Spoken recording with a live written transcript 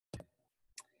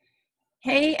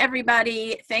Hey,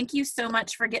 everybody. Thank you so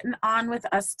much for getting on with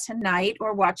us tonight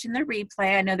or watching the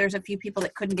replay. I know there's a few people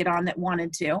that couldn't get on that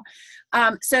wanted to.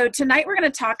 So tonight we're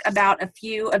going to talk about a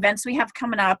few events we have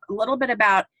coming up, a little bit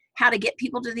about how to get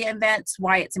people to the events,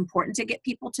 why it's important to get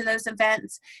people to those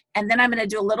events. And then I'm going to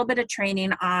do a little bit of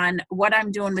training on what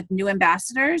I'm doing with new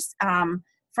ambassadors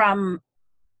from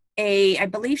I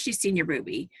believe she's Senior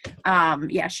Ruby.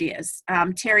 Yeah, she is.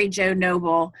 Teri Jo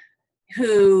Noble,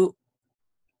 who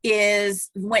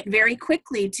went very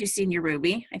quickly to Senior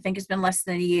Ruby. I think it's been less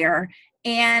than a year.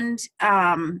 And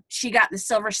she got the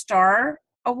Silver Star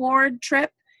Award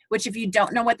trip, which if you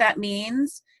don't know what that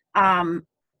means,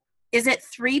 is it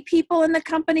 3 people in the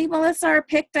company, Melissa, are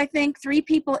picked? I think 3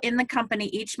 people in the company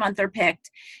each month are picked.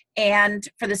 And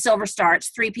for the Silver Star, it's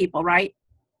 3 people, right?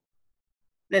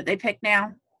 That they pick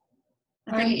now?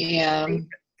 I am.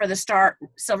 For the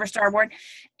Silver Star Award.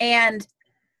 And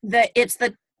it's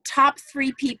the top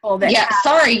 3 people that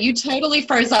sorry, you totally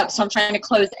froze up, so I'm trying to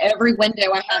close every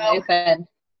window I have open.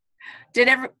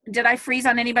 Did I freeze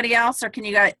on anybody else, or can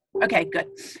you guys? Okay, good.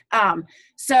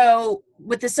 So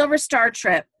with the Silver Star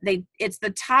trip, it's the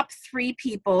top 3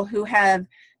 people who have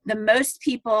the most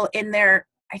people in their,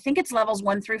 I think it's levels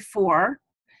 1 through 4,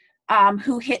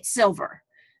 who hit silver.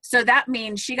 So that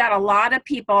means she got a lot of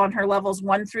people on her levels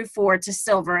 1 through 4 to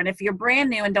silver. And if you're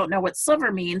brand new and don't know what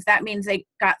silver means, that means they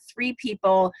got 3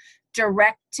 people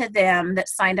direct to them that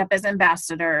signed up as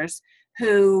ambassadors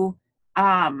who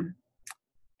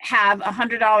have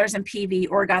 $100 in PV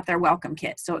or got their welcome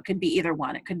kit. So it could be either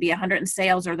one. It could be 100 in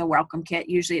sales or the welcome kit.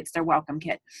 Usually it's their welcome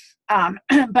kit.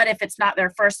 But if it's not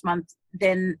their first month,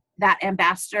 then that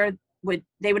ambassador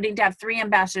they would need to have 3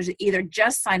 ambassadors that either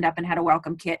just signed up and had a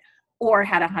welcome kit or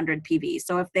had 100 PV.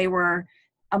 So if they were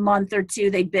a month or 2,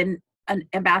 they'd been an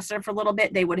ambassador for a little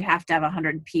bit, they would have to have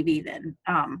 100 PV then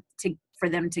for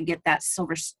them to get that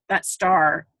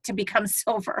star to become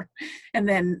silver. And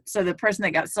then, so the person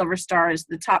that got Silver Star is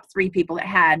the top 3 people that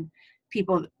had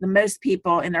the most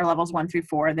people in their levels 1 through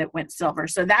 4 that went silver.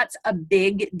 So that's a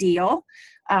big deal.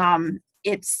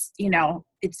 It's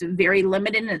very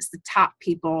limited, and it's the top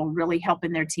people really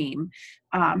helping their team.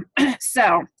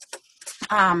 So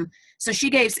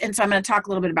she gave, and so I'm going to talk a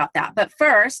little bit about that. But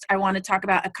first, I want to talk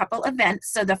about a couple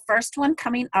events. So the first one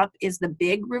coming up is the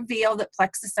big reveal that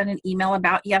Plexus sent an email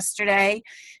about yesterday,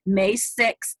 May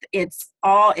 6th. It's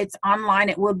online.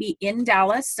 It will be in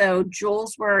Dallas. So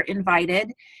Jules were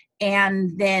invited,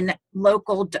 and then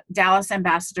local Dallas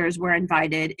ambassadors were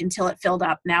invited until it filled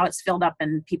up. Now it's filled up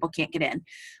and people can't get in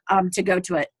to go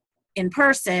to it in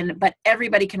person, but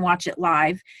everybody can watch it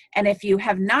live. And if you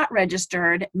have not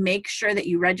registered, make sure that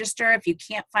you register. If you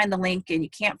can't find the link and you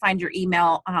can't find your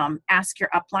email, ask your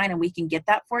upline and we can get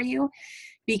that for you.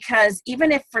 Because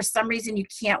even if for some reason you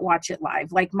can't watch it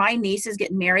live, like my niece is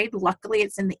getting married, luckily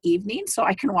it's in the evening so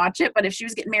I can watch it. But if she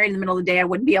was getting married in the middle of the day, I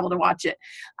wouldn't be able to watch it.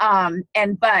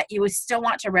 But you would still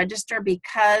want to register,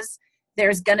 because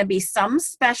there's going to be some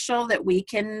special that we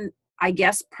can, I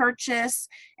guess, purchase.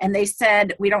 And they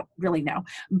said, we don't really know,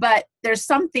 but there's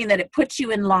something that it puts you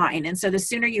in line. And so the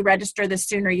sooner you register, the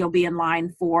sooner you'll be in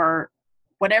line for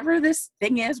whatever this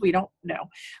thing is. We don't know.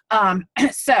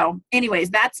 So anyways,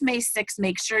 that's May 6th.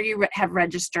 Make sure you have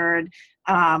registered.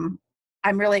 I'm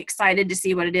really excited to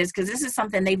see what it is, because this is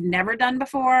something they've never done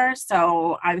before.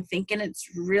 So I'm thinking it's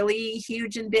really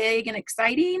huge and big and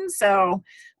exciting. So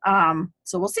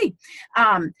we'll see.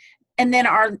 And then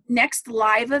our next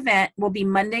live event will be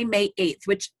Monday, May 8th,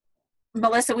 which,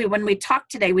 Melissa, when we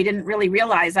talked today, we didn't really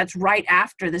realize that's right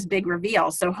after this big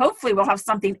reveal. So hopefully we'll have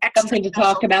something extra to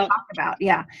talk about.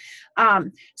 Yeah.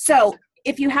 So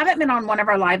if you haven't been on one of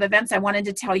our live events, I wanted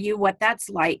to tell you what that's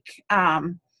like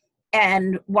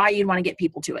and why you'd want to get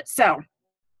people to it.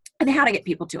 And how to get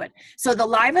people to it. So the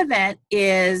live event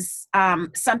is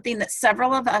something that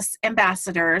several of us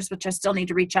ambassadors, which I still need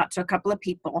to reach out to a couple of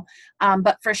people,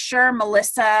 but for sure,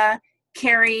 Melissa,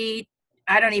 Carrie,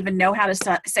 I don't even know how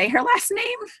to say her last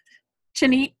name.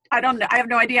 Chanit, I don't know. I have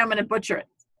no idea. I'm going to butcher it.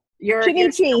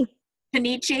 Chinichi.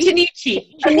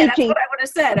 Chinichi. Okay, that's what I would have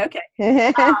said. Okay.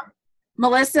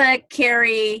 Melissa,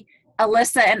 Carrie,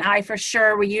 Alyssa, and I for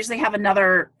sure. We usually have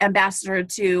another ambassador or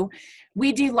 2.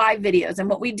 We do live videos, and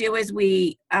what we do is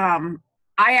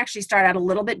I actually start out a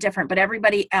little bit different, but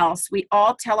everybody else, we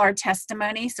all tell our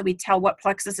testimony. So we tell what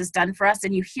Plexus has done for us,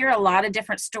 and you hear a lot of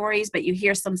different stories, but you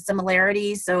hear some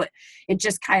similarities. So it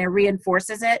just kind of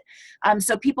reinforces it.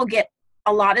 So people get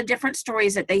a lot of different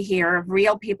stories that they hear of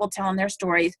real people telling their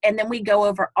stories. And then we go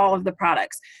over all of the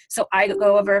products. So I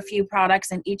go over a few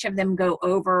products, and each of them go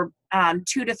over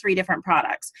 2 to 3 different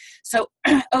products. So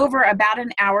over about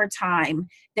an hour time,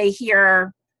 they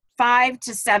hear 5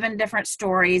 to 7 different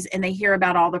stories, and they hear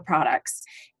about all the products.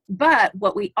 But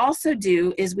what we also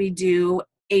do is we do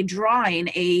a drawing,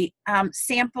 a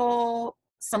sample,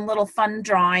 some little fun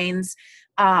drawings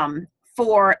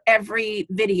for every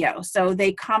video. So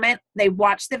they comment, they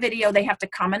watch the video, they have to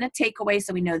comment a takeaway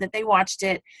so we know that they watched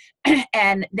it,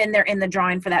 and then they're in the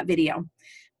drawing for that video.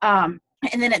 And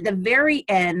then at the very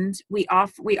end, we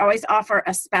always offer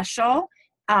a special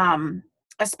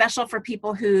for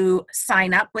people who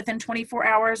sign up within 24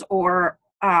 hours or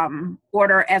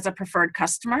order as a preferred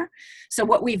customer. So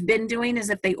what we've been doing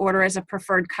is if they order as a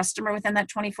preferred customer within that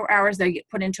 24 hours, they get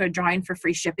put into a drawing for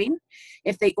free shipping.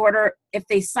 If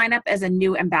they sign up as a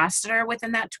new ambassador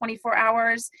within that 24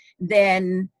 hours,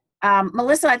 then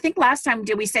Melissa, I think last time,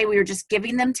 did we say we were just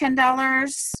giving them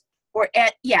 $10?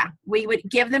 We would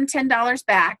give them $10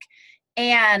 back,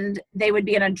 and they would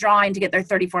be in a drawing to get their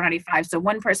 $34.95. So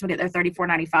one person would get their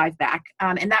 $34.95 back.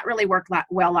 And that really worked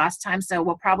well last time. So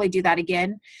we'll probably do that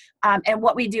again. And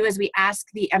what we do is we ask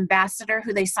the ambassador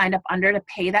who they signed up under to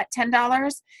pay that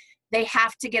 $10. They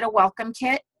have to get a welcome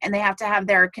kit, and they have to have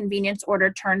their convenience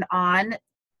order turned on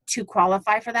to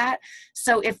qualify for that.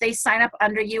 So if they sign up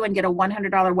under you and get a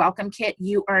 $100 welcome kit,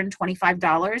 you earn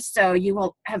 $25. So you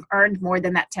will have earned more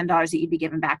than that $10 that you'd be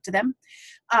giving back to them.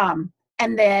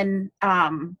 And then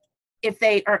if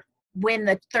they win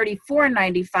the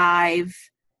 $34.95,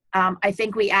 I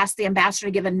think we asked the ambassador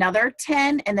to give another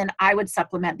 $10, and then I would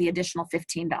supplement the additional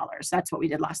 $15. That's what we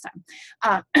did last time.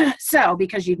 So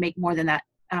because you'd make more than that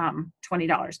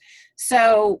 $20.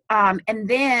 So and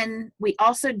then we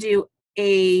also do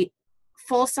a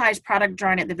full-size product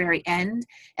drawing at the very end,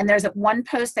 and there's one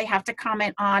post they have to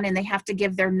comment on, and they have to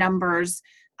give their numbers.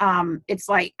 It's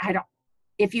like,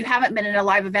 if you haven't been in a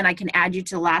live event, I can add you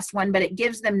to the last one, but it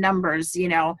gives them numbers.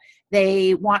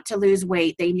 They want to lose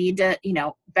weight, they need to,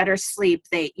 better sleep,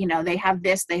 they have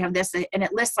this, and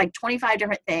it lists like 25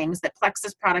 different things that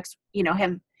Plexus products,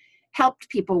 have helped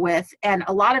people with. And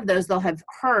a lot of those they'll have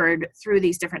heard through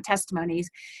these different testimonies,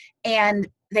 and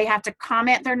they have to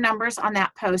comment their numbers on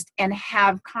that post and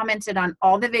have commented on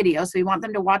all the videos. So we want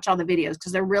them to watch all the videos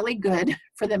because they're really good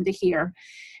for them to hear.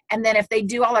 And then if they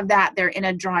do all of that, they're in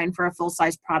a drawing for a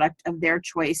full-size product of their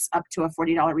choice up to a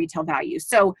 $40 retail value.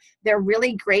 So they're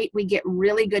really great. We get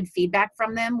really good feedback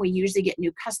from them. We usually get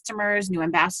new customers, new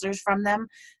ambassadors from them.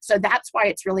 So that's why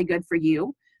it's really good for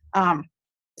you.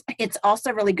 It's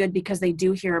also really good because they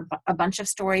do hear a bunch of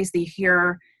stories. They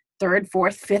hear third,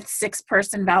 fourth, fifth, sixth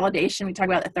person validation. We talk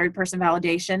about the third person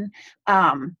validation.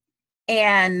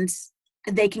 And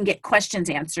they can get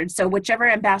questions answered. So whichever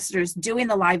ambassador is doing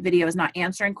the live video is not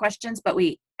answering questions, but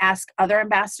we ask other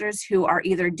ambassadors who are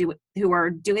who are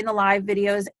doing the live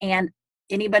videos and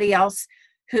anybody else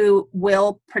who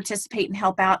will participate and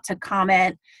help out to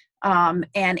comment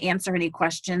and answer any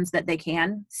questions that they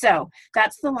can. So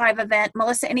that's the live event.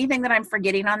 Melissa, anything that I'm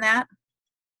forgetting on that,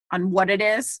 on what it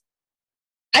is?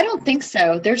 I don't think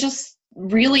so. They're just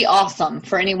really awesome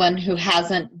for anyone who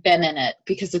hasn't been in it,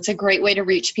 because it's a great way to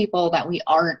reach people that we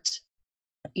aren't,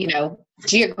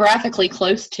 geographically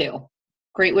close to.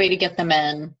 Great way to get them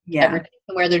in. Yeah. Everybody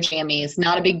can wear their jammies.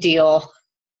 Not a big deal.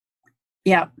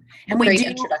 Yeah. And we Great do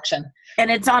introduction. And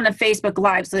it's on a Facebook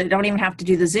Live, so they don't even have to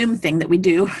do the Zoom thing that we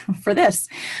do for this.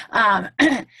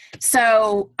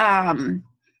 So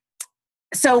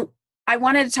I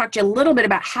wanted to talk to you a little bit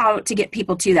about how to get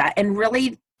people to that. And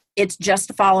really, it's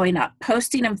just following up,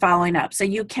 posting and following up. So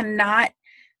you cannot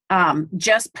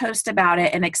just post about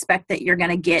it and expect that you're going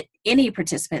to get any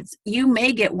participants. You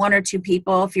may get one or two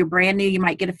people. If you're brand new, you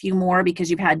might get a few more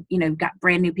because you've got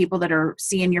brand new people that are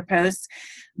seeing your posts.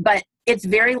 But it's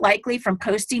very likely from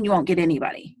posting, you won't get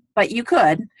anybody. But you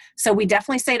could. So we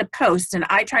definitely say to post, and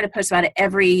I try to post about it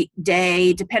every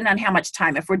day, depending on how much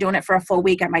time. If we're doing it for a full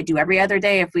week, I might do every other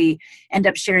day. If we end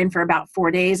up sharing for about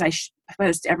 4 days, I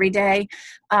post every day.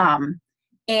 But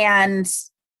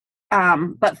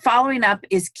following up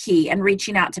is key, and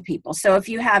reaching out to people. So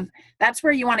that's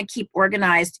where you want to keep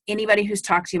organized anybody who's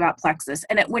talked to you about Plexus.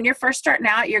 And when you're first starting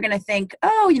out, you're going to think,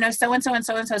 so-and-so and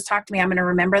so-and-so has talked to me. I'm going to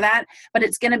remember that. But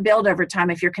it's going to build over time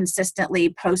if you're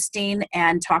consistently posting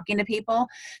and talking to people.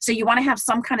 So you want to have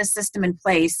some kind of system in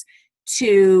place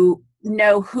to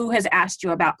know who has asked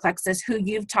you about Plexus, who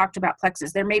you've talked about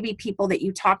Plexus. There may be people that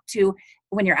you talk to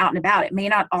when you're out and about. It may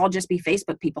not all just be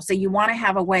Facebook people. So you want to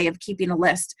have a way of keeping a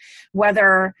list,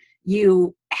 whether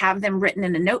you have them written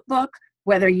in a notebook,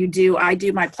 whether I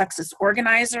do my Plexus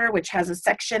organizer, which has a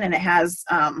section, and it has,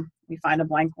 let me find a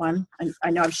blank one. I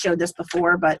know I've showed this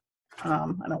before, but I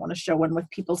don't want to show one with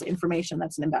people's information.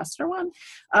 That's an ambassador one.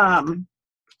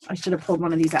 I should have pulled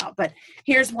one of these out, but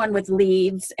here's one with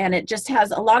leads, and it just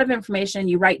has a lot of information.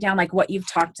 You write down like what you've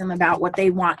talked to them about, what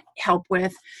they want help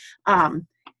with.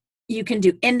 You can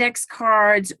do index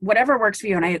cards, whatever works for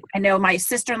you. And I know my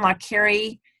sister-in-law,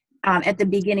 Carrie, at the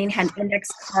beginning had index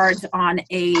cards on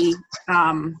a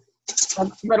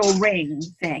little ring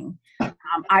thing.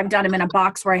 I've done them in a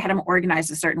box where I had them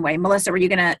organized a certain way. Melissa, were you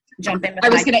going to jump in?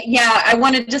 I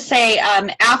wanted to say,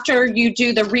 after you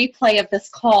do the replay of this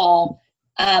call,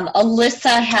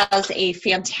 Alyssa has a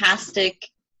fantastic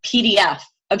PDF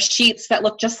of sheets that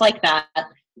look just like that.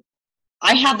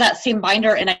 I have that same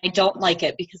binder and I don't like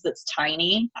it because it's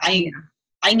tiny. I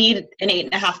need an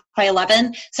 8.5 by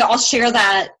 11. So I'll share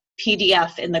that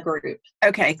PDF in the group.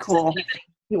 Okay, cool.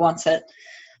 Who wants it?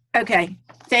 Okay.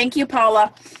 Thank you,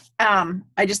 Paula.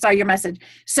 I just saw your message.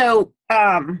 So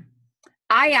I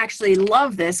actually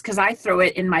love this because I throw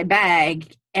it in my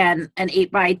bag, and an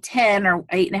 8 by 10 or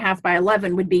 8.5 by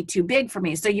 11 would be too big for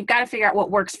me. So you've got to figure out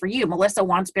what works for you. Melissa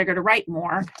wants bigger to write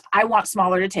more. I want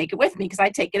smaller to take it with me because I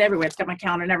take it everywhere. It's got my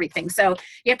calendar and everything. So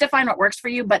you have to find what works for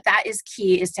you. But that is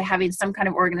key, is to having some kind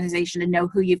of organization to know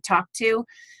who you've talked to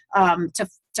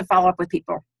follow up with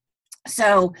people.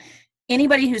 So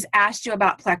anybody who's asked you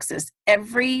about Plexus,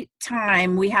 every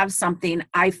time we have something,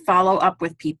 I follow up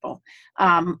with people.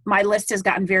 My list has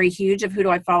gotten very huge of who do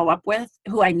I follow up with,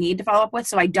 who I need to follow up with.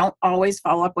 So I don't always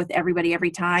follow up with everybody every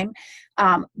time.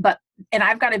 And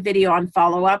I've got a video on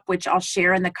follow-up, which I'll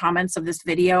share in the comments of this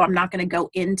video. I'm not going to go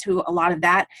into a lot of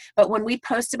that. But when we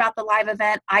post about the live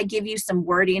event, I give you some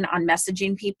wording on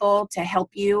messaging people to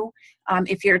help you.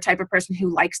 If you're a type of person who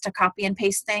likes to copy and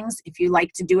paste things, if you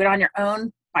like to do it on your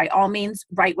own, by all means,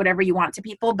 write whatever you want to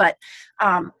people. But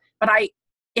I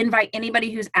invite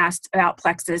anybody who's asked about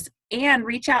Plexus, and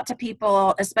reach out to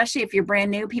people, especially if you're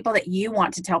brand new, people that you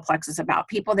want to tell Plexus about,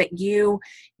 people that you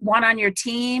want on your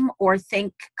team or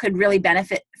think could really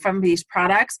benefit from these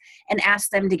products, and ask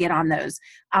them to get on those.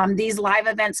 These live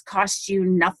events cost you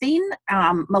nothing.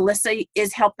 Melissa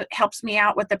helps me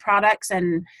out with the products,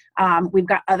 and we've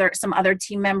got some other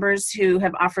team members who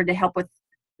have offered to help with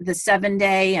the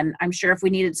 7-day, and I'm sure if we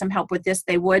needed some help with this,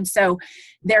 they would. So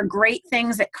they're great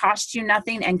things that cost you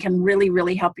nothing and can really,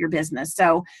 really help your business.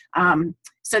 So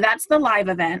that's the live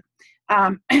event.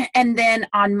 And then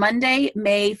on Monday,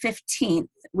 May 15th,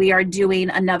 we are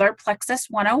doing another Plexus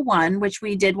 101, which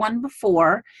we did one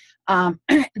before.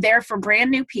 They're for brand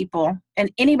new people,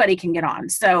 and anybody can get on.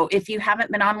 So if you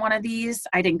haven't been on one of these,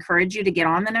 I'd encourage you to get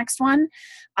on the next one.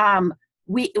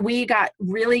 We got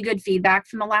really good feedback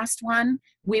from the last one.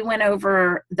 We went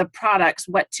over the products,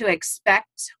 what to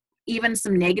expect, even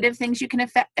some negative things you can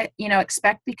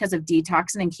expect because of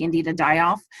detoxin and candida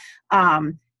die-off,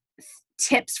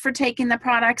 tips for taking the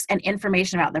products, and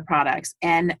information about the products.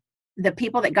 And the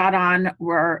people that got on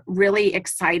were really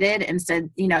excited and said,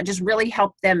 just really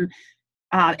helped them.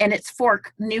 And it's for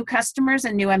new customers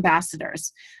and new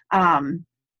ambassadors,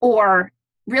 or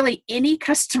really any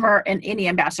customer and any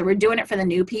ambassador. We're doing it for the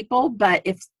new people, but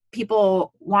if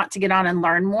people want to get on and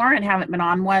learn more and haven't been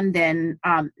on one, then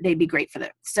they'd be great for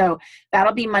that. So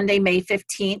that'll be Monday, May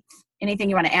 15th. Anything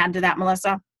you want to add to that,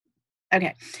 Melissa?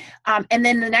 Okay. And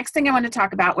then the next thing I want to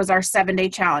talk about was our 7-day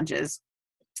challenges.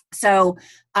 So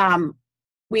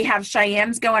we have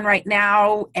Cheyenne's going right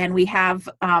now, and we have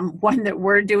one that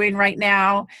we're doing right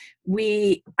now.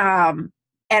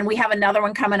 And we have another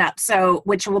one coming up,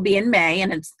 which will be in May,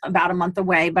 and it's about a month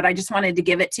away, but I just wanted to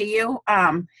give it to you.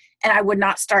 And I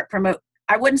wouldn't start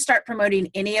promoting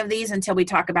any of these until we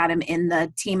talk about them in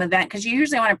the team event, because you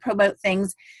usually want to promote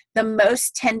things the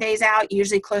most 10 days out,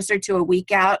 usually closer to a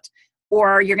week out,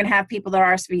 or you're going to have people that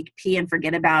RSVP and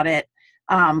forget about it,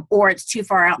 or it's too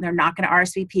far out and they're not going to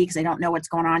RSVP because they don't know what's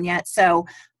going on yet. So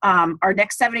our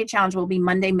next 7-day challenge will be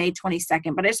Monday, May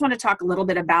 22nd, but I just want to talk a little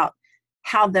bit about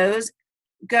how those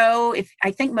go. I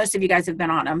think most of you guys have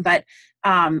been on them, but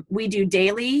we do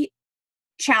daily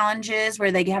challenges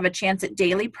where they have a chance at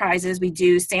daily prizes. We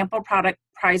do sample product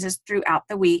prizes throughout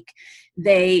the week.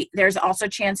 There's also a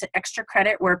chance at extra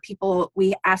credit where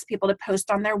we ask people to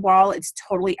post on their wall. It's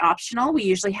totally optional. We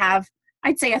usually have,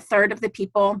 I'd say, a third of the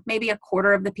people, maybe a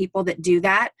quarter of the people that do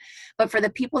that. But for the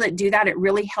people that do that, it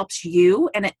really helps you,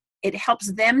 and it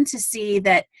helps them to see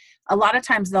that a lot of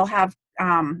times they'll have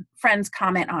friends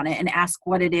comment on it and ask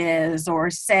what it is,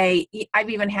 or say, I've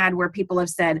even had where people have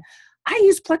said, I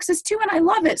use Plexus too and I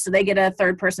love it. So they get a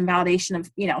third person validation of,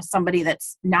 somebody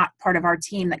that's not part of our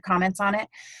team that comments on it.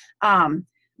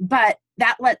 But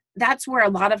that's where a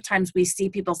lot of times we see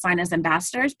people sign as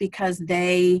ambassadors, because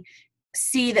they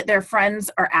see that their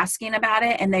friends are asking about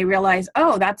it, and they realize,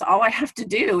 oh, that's all I have to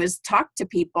do is talk to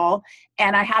people.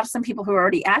 And I have some people who are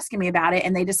already asking me about it,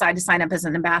 and they decide to sign up as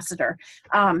an ambassador.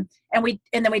 And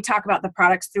then we talk about the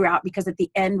products throughout, because at the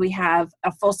end we have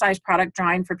a full-size product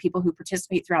drawing for people who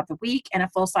participate throughout the week, and a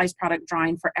full-size product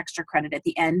drawing for extra credit at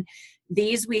the end.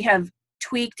 These we have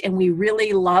tweaked, and we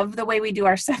really love the way we do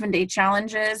our 7-day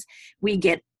challenges. We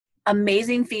get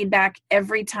amazing feedback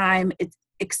every time. It's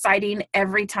exciting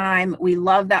every time. We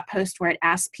love that post where it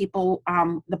asks people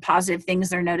the positive things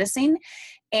they're noticing.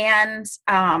 And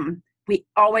we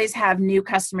always have new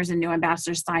customers and new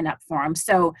ambassadors sign up for them.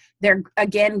 So they're,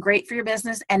 again, great for your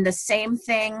business. And the same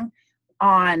thing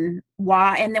on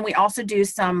why. And then we also do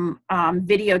some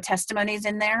video testimonies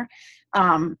in there.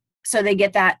 So they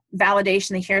get that validation.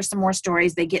 They hear some more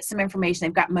stories. They get some information.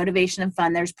 They've got motivation and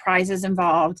fun. There's prizes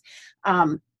involved.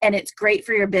 And it's great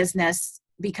for your business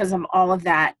because of all of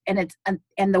that. And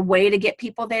the way to get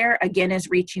people there, again, is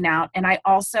reaching out. And I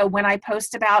also, when I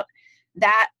post about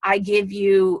that, I give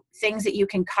you things that you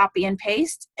can copy and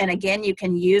paste. And again, you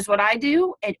can use what I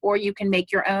do, or you can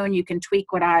make your own. You can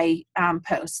tweak what I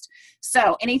post.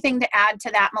 So anything to add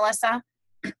to that, Melissa?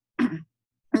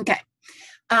 Okay.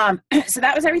 So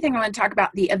that was everything I want to talk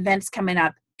about, the events coming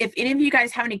up. If any of you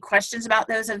guys have any questions about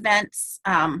those events,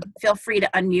 feel free to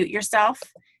unmute yourself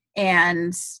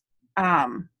and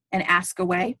ask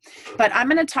away. But I'm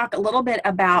going to talk a little bit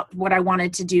about what I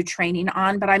wanted to do training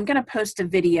on, but I'm going to post a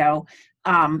video.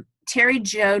 Teri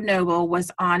Jo Noble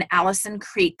was on Allison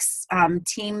Creek's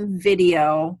team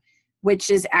video, which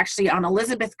is actually on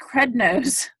Elizabeth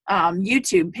Credno's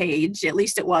YouTube page. At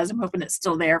least it was. I'm hoping it's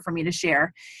still there for me to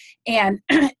share. And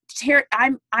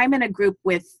I'm in a group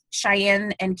with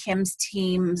Cheyenne and Kim's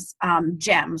team's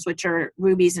gems, which are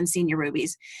rubies and senior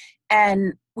rubies.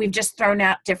 And we've just thrown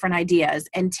out different ideas.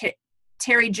 And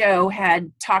Teri Jo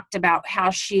had talked about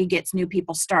how she gets new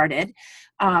people started.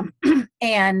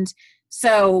 And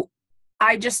so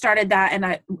I just started that,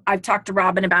 and I've talked to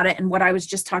Robin about it. And what I was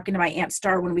just talking to my Aunt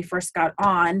Star when we first got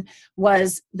on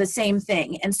was the same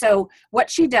thing. And so what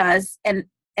she does, and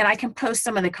I can post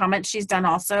some of the comments she's done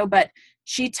also, but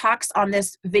she talks on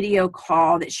this video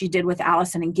call that she did with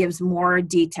Allison and gives more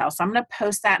detail. So I'm going to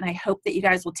post that, and I hope that you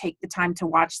guys will take the time to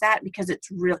watch that, because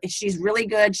she's really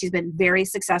good. She's been very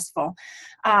successful.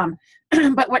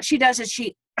 But what she does is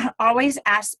she always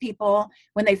asks people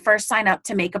when they first sign up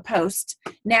to make a post.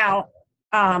 Now,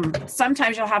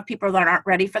 sometimes you'll have people that aren't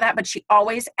ready for that, but she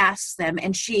always asks them,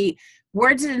 and she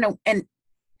words it and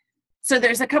so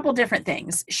there's a couple different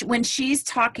things. When she's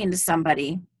talking to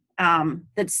somebody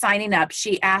that's signing up,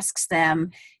 she asks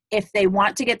them if they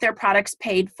want to get their products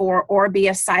paid for or be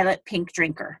a silent pink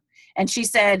drinker. And she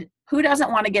said, who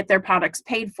doesn't want to get their products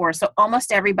paid for? So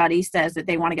almost everybody says that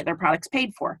they want to get their products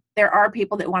paid for. There are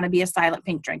people that want to be a silent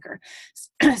pink drinker.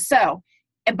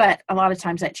 But a lot of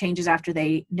times that changes after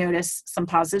they notice some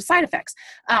positive side effects.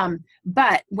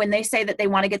 But when they say that they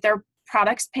want to get their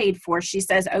products paid for, she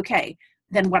says, okay,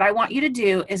 then what I want you to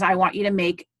do is I want you to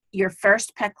make your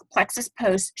first Plexus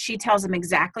post. She tells them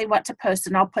exactly what to post,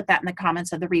 and I'll put that in the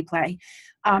comments of the replay.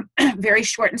 Very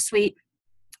short and sweet,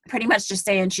 pretty much just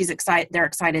saying they're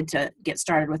excited to get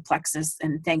started with Plexus,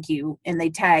 and thank you. And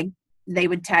they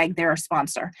would tag their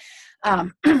sponsor.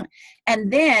 And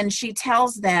then she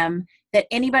tells them that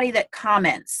anybody that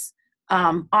comments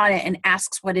on it and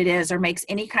asks what it is or makes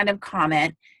any kind of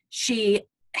comment, she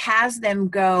has them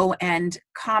go and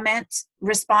comment,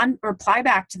 reply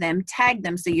back to them, tag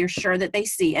them so you're sure that they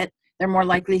see it. They're more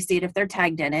likely to see it if they're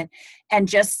tagged in it. And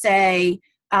just say,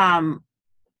 Robin,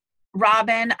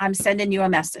 I'm sending you a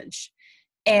message.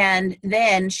 And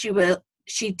then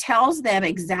she tells them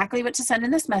exactly what to send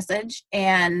in this message.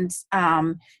 And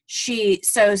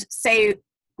say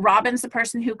Robin's the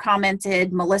person who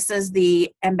commented, Melissa's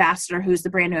the ambassador who's the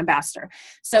brand new ambassador.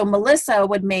 So Melissa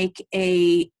would make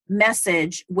a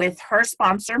message with her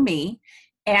sponsor, me,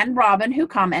 and Robin, who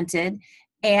commented.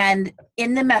 And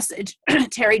in the message,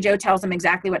 Teri Jo tells them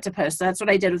exactly what to post. So that's what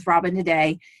I did with Robin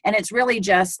today. And it's really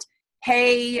just,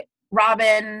 hey,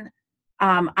 Robin,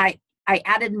 I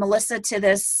added Melissa to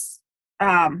this.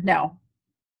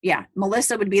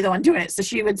 Melissa would be the one doing it. So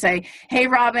she would say, hey,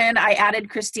 Robin, I added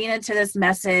Christina to this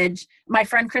message, my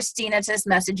friend Christina to this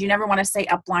message. You never want to say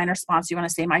upline or sponsor. You want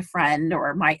to say my friend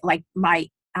or my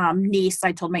niece.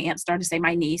 I told my Aunt Star to say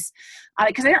my niece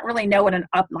because I don't really know what an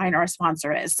upline or a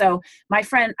sponsor is. So I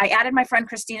added my friend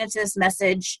Christina to this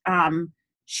message.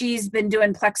 She's been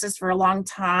doing Plexus for a long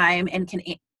time and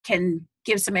can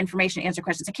give some information, answer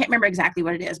questions. I can't remember exactly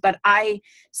what it is, but I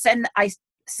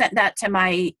sent that to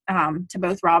my to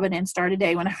both Robin and Star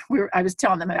today when I was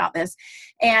telling them about this,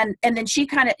 and then she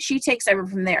takes over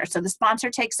from there. So the sponsor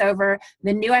takes over.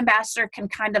 The new ambassador can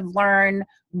kind of learn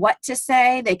what to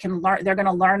say. They're going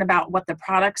to learn about what the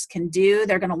products can do.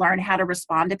 They're going to learn how to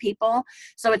respond to people.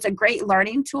 So it's a great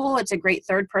learning tool. It's a great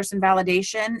third person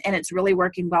validation, and it's really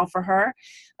working well for her.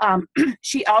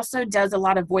 She also does a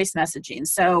lot of voice messaging.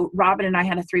 So Robin and I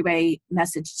had a 3-way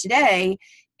message today,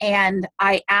 and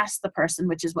I asked the person,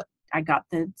 which is what I got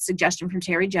the suggestion from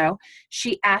Teri Jo.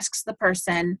 She asks the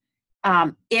person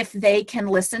if they can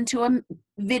listen to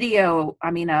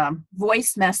a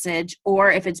voice message,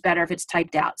 or if it's better if it's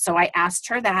typed out. So I asked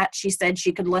her that. She said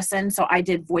she could listen. So I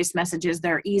did voice messages.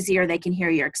 They're easier. They can hear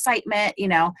your excitement. You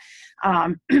don't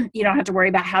have to worry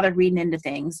about how they're reading into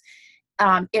things.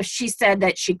 If she said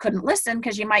that she couldn't listen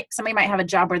because somebody might have a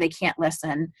job where they can't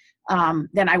listen,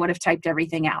 then I would have typed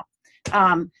everything out.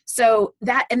 So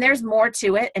that, and there's more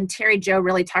to it, and Teri Jo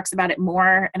really talks about it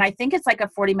more, and I think it's like a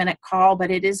 40-minute call,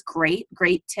 but it is great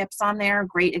tips on there,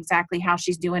 great exactly how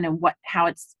she's doing and how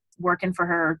it's working for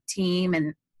her team,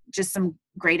 and just some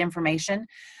great information.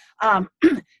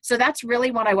 So that's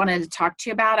really what I wanted to talk to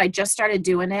you about. I just started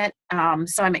doing it,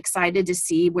 so I'm excited to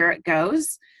see where it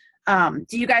goes. Do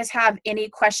you guys have any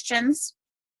questions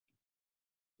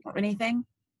or anything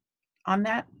on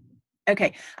that?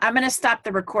 Okay, I'm going to stop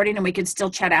the recording and we can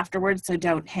still chat afterwards, so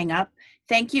don't hang up.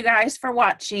 Thank you guys for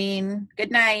watching.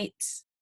 Good night.